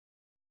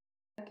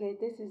Okay,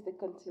 this is the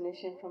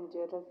continuation from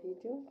the other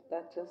video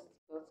that just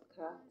got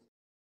cut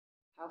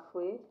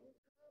halfway.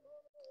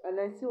 And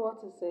I see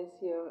what it says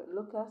here.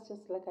 Lucas,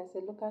 just like I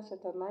said, Lucas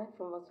chapter 9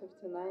 from verse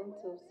 59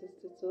 to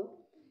 62.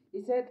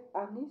 He said,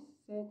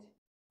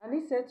 and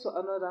he said to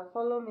another,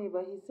 follow me.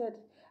 But he said,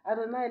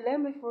 Adonai, let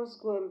me first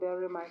go and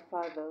bury my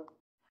father.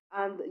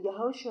 And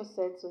Yahushua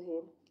said to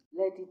him,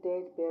 let the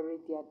dead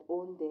bury their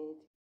own dead,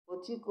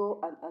 but you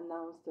go and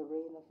announce the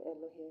reign of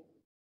Elohim.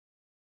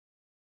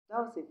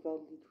 That was a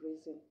valid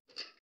reason.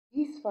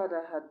 His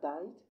father had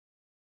died,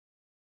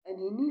 and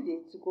he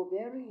needed to go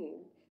bury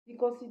him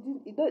because he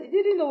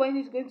didn't know when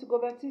he's going to go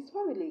back to his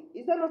family.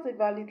 Is that not a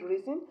valid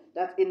reason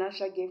that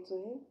Elisha gave to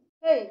him?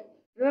 Hey,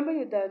 remember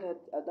your dad had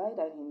died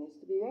and he needs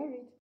to be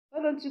buried. Why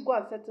don't you go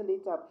and settle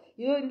it up?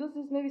 You know, in those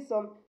days, maybe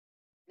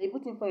they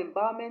put in for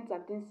embalmment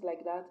and things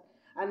like that.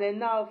 And then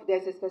now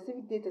there's a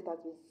specific date that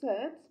has been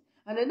set.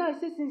 And then now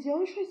he says, since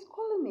Yahushua is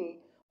calling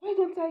me, why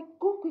don't I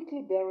go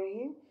quickly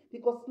bury him?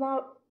 Because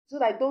now, so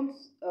that I don't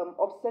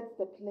upset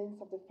the plans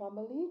of the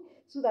family,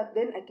 so that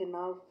then I can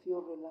now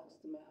feel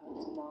relaxed in my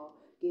heart to now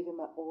give him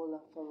my all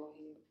and follow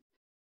him.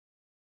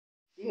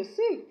 You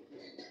see?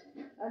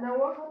 And then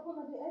what happened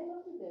at the end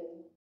of the day?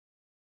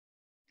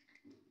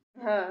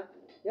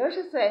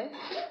 Yahushua said,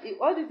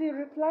 what did he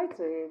reply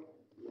to him?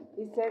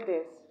 He said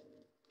this.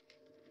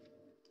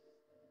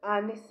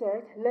 And he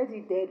said, let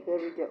the dead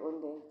bury their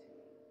own dead.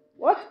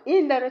 What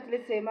indirectly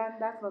say, man,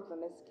 that's not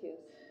an excuse.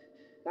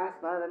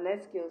 That's not an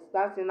excuse.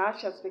 That's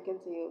inertia speaking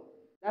to you.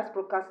 That's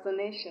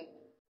procrastination.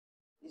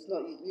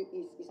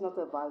 It's not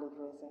a valid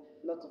reason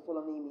not to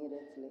follow me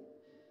immediately.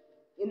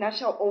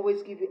 Inertia will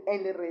always give you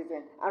any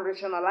reason and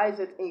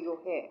rationalize it in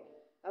your head.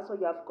 That's what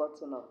you have got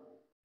to know.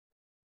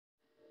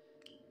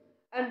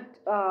 And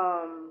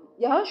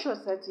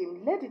Yahushua said to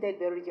him, let the dead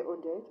bury their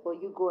own dead,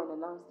 but you go and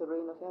announce the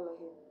reign of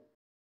Elohim.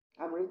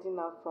 I'm reading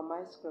now from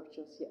my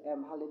scriptures,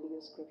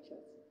 hallelujah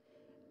scriptures.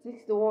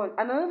 61.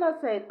 And another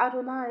said,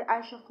 Adonai,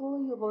 I shall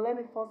follow you, but let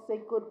me first say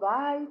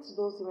goodbye to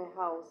those in my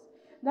house.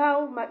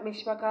 Now,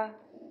 Mishpaka,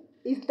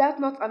 is that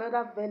not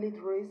another valid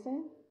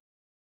reason?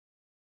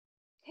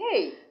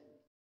 Hey,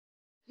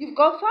 you've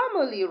got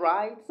family,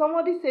 right?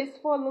 Somebody says,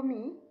 follow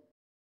me.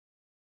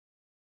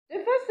 The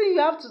first thing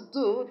you have to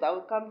do that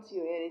will come to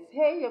your head is,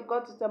 hey, you've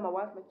got to tell my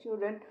wife, my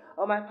children,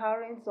 or my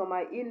parents, or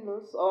my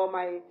in-laws, or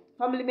my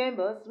family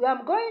members where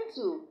I'm going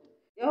to.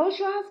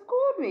 Yahushua has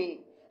called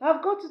me.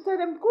 I've got to tell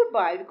them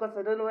goodbye because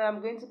I don't know where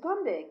I'm going to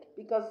come back.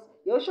 Because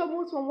Yahushua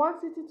moves from one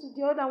city to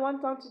the other, one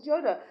town to the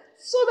other,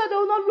 so that they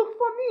will not look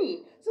for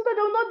me, so that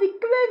they will not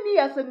declare me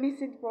as a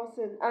missing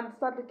person and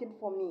start looking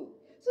for me,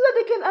 so that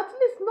they can at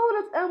least know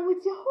that I'm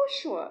with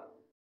Yahushua.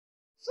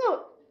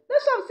 So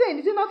that's what I'm saying.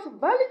 Is it not a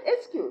valid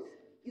excuse?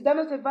 Is that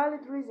not a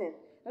valid reason?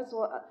 That's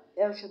what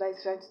El Shaddai is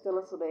trying to tell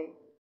us today.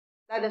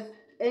 That the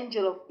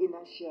angel of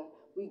inertia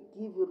will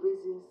give you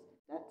reasons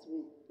that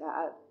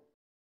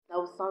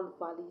will sound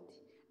valid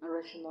and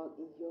rational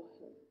in your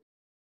head.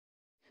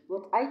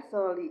 But I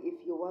tell you, if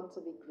you want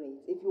to be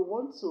great, if you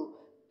want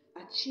to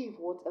achieve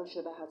what El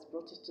Shaddai has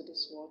brought you to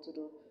this world to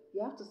do,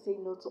 you have to say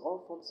no to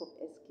all forms of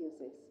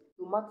excuses,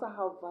 no matter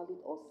how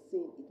valid or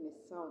sane it may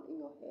sound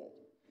in your head.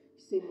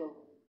 Say no.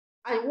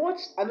 And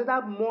watch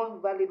another more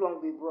valid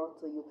one be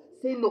brought to you.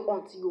 Say no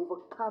until you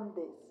overcome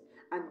this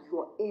and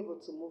you are able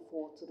to move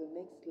forward to the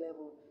next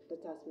level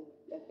that has been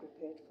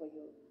prepared for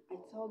you. I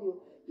tell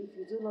you, if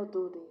you do not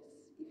do this,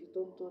 if you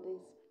don't do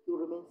this, you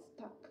remain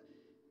stuck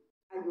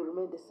and you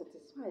remain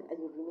dissatisfied and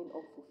you remain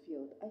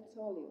unfulfilled. I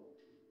tell you.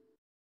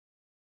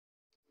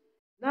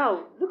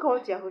 Now, look at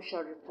what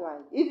Yahushua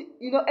replied. If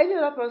any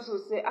other person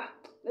will say,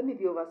 let me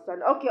be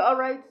overstanding. Okay, all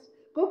right.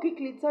 Go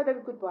quickly, tell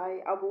them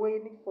goodbye. I'll be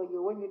waiting for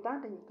you. When you're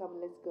done, then you come,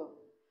 let's go.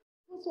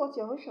 That's what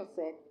Yahushua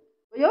said.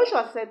 But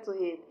Yahushua said to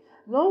him,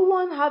 no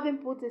one having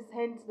put his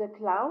hand to the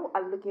plow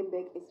and looking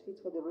back is fit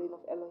for the reign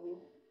of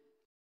Elohim.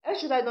 Why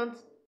should I don't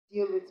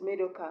deal with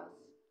mediocres?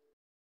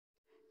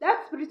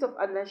 That spirit of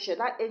inertia,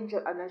 that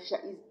angel inertia,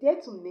 is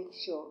there to make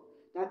sure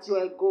that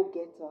you're a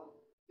go-getter,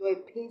 you're a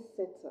pace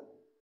setter,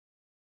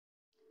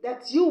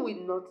 that you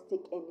will not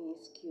take any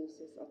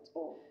excuses at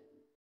all.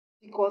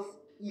 Because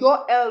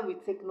your El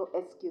will take no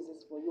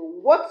excuses for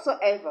you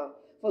whatsoever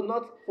for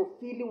not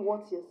fulfilling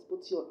what you're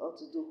supposed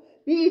to do.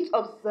 Be it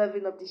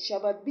observing of the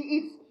Shabbat, be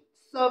it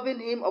serving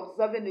him,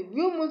 observing the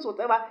new moons,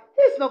 whatever.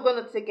 He's not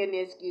going to take any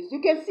excuse.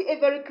 You can see a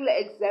very clear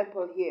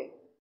example here.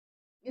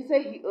 You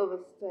say he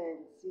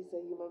overstands. He's a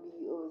human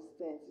being, he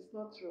overstands. It's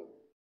not true.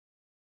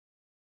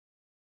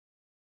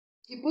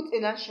 He put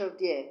inertia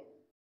there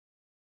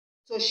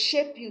to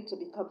shape you to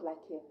become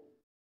like him.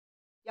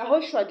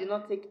 Yahushua did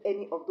not take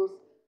any of those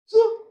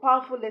two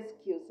powerful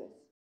excuses.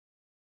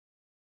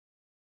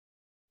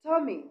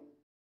 Tell me,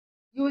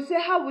 you will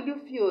say, how will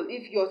you feel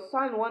if your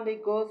son one day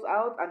goes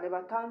out and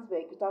never comes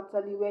back without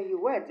telling you where he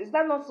went? Is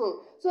that not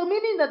so? So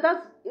meaning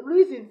that's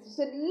reason to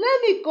say,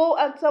 let me go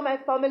and tell my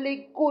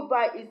family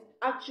goodbye is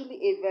actually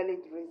a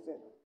valid reason.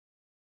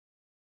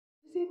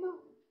 You say, no,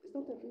 it's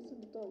not a reason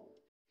at all.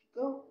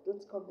 Go,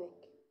 don't come back.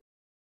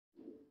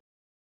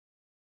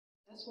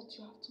 That's what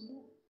you have to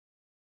know.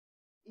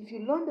 If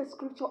you learn the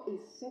scripture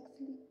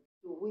exactly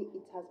the way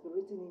it has been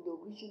written in the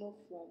original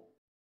form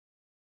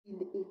in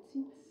the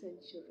 18th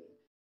century,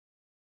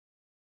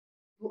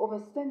 you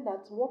understand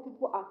that what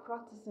people are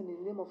practicing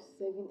in the name of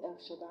serving El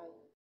Shaddai,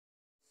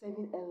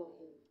 serving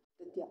Elohim,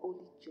 that they are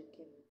only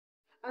joking.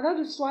 And that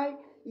is why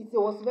it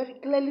was very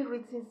clearly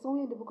written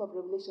somewhere in the book of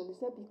Revelation. It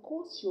said,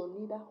 because you're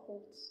neither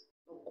hot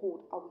nor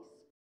cold, I will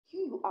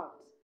spew you out.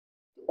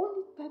 The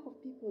only type of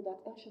people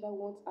that El Shaddai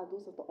wants are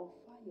those that are on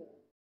fire.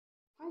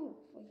 Fire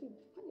for him.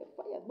 Fire,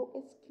 fire. No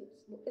excuse.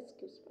 No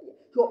excuse. Fire.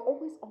 You're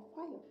always on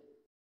fire.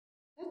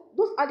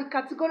 Those are the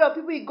category of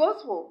people he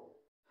goes for.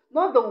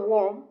 Not the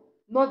warm,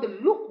 not the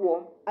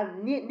lukewarm,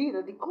 and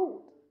neither the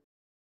cold.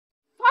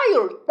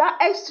 Fire, that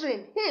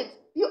extreme heat.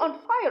 Be on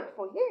fire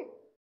for him.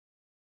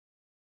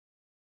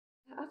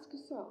 Now ask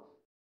yourself,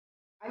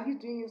 are you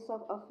doing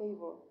yourself a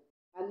favor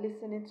by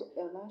listening to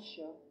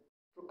inertia,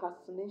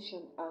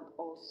 procrastination, and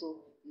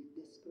also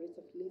the spirit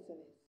of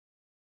laziness?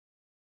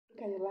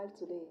 Look at your life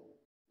today.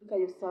 Look at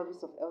your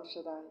service of El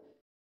Shaddai.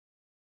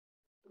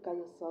 Look at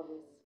your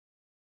service.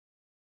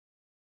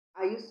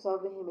 Are you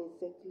serving him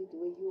exactly the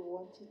way you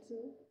want you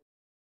to?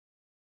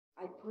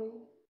 I pray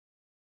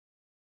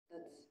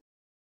that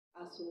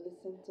as we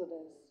listen to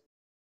this,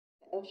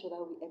 El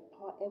Shaddai will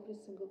empower every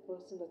single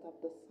person that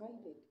have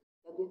decided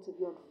they're going to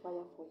be on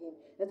fire for him,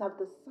 that have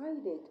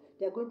decided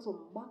they're going to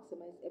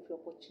maximize every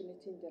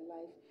opportunity in their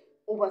life,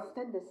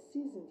 overstand the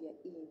season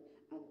they're in,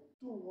 and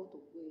do what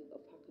the will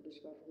of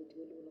HaKadosh Baruch Hu, the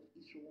Holy One of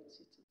Israel, wants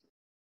you to do.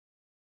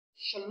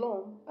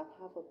 Shalom, and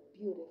have a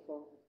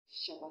beautiful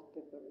Shabbat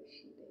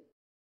preparation day.